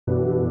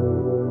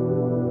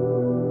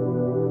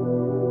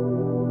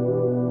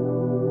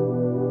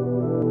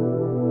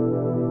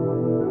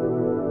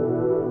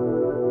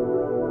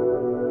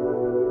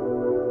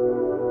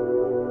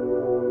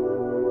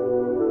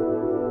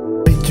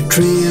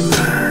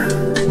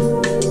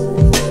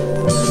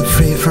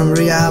from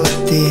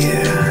reality,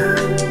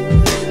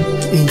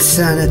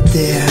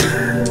 insanity,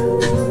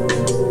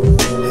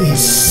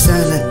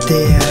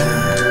 insanity.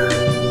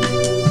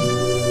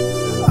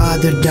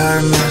 Other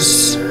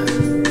dharmas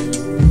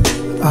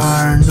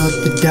are not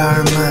the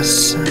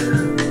dharmas.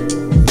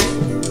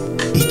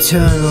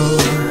 Eternal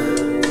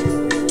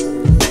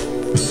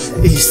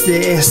is the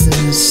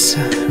essence.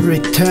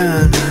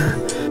 Return.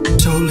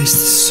 Soul is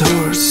the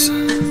source.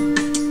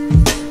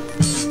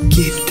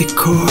 Keep the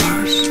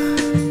course.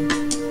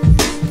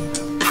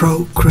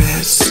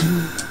 Progress.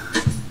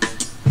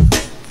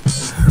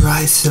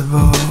 Rise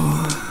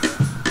above.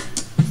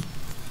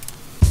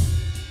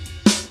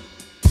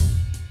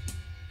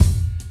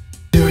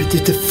 Purity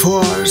the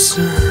force.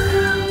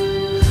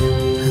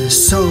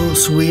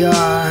 Souls we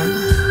are.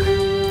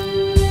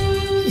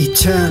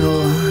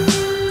 Eternal.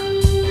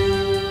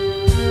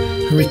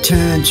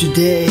 Return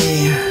today.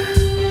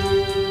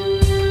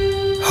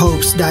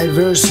 Hopes,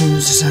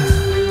 diversions.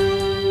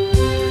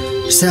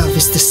 Self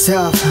is the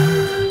self.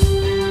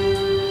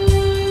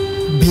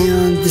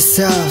 Beyond the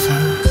self.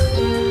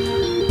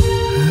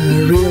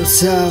 Real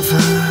self.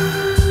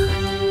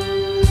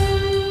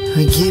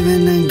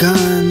 Given and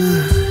gone.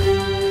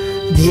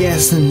 The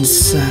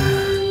essence.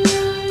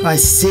 I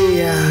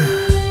see.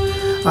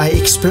 I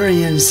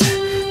experience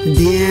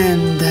the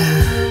end.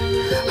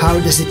 How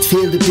does it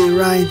feel to be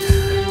right?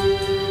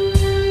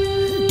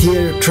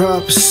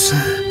 Teardrops,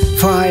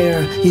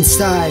 fire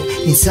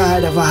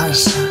inside of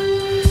us.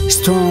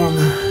 Storm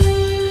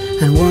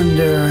and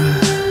wonder.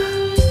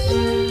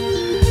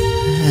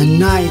 And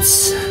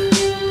nights,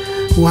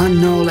 one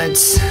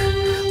knowledge,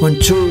 one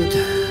truth.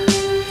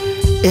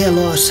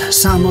 Elos,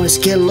 Samois,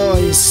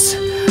 Kelois.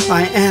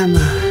 I am,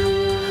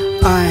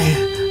 I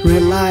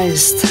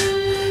realized.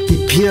 Be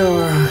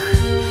pure,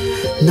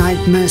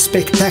 nightmare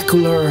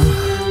spectacular.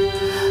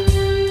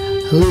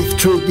 Live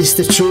truth is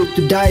the truth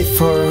to die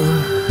for.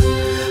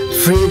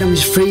 Freedom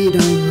is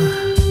freedom.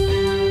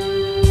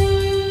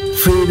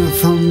 Freedom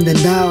from the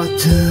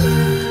doubt.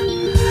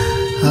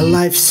 Our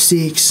life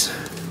seeks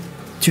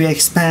to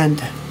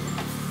expand.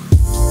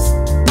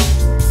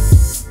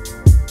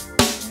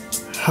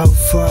 How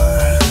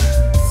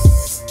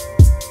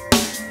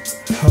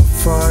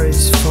far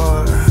is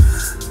far?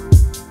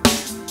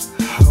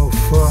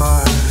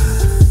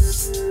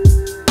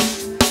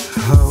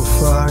 How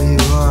far you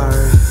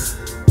are?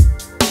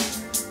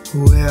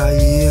 Where are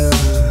you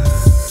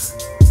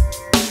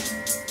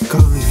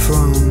coming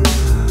from?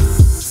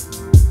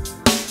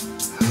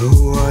 Who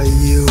are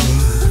you?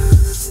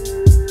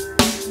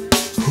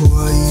 Who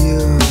are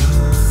you?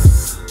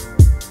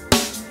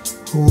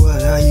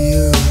 What are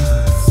you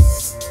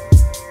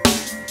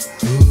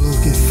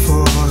looking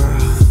for?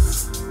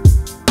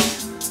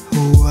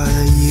 What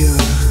are you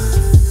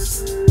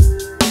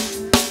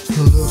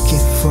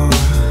looking for?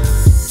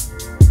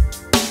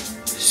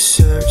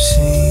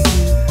 Searching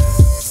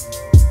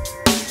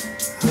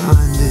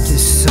under the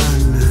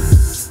sun.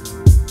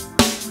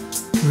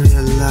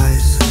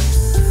 Realize,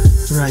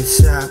 rise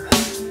up.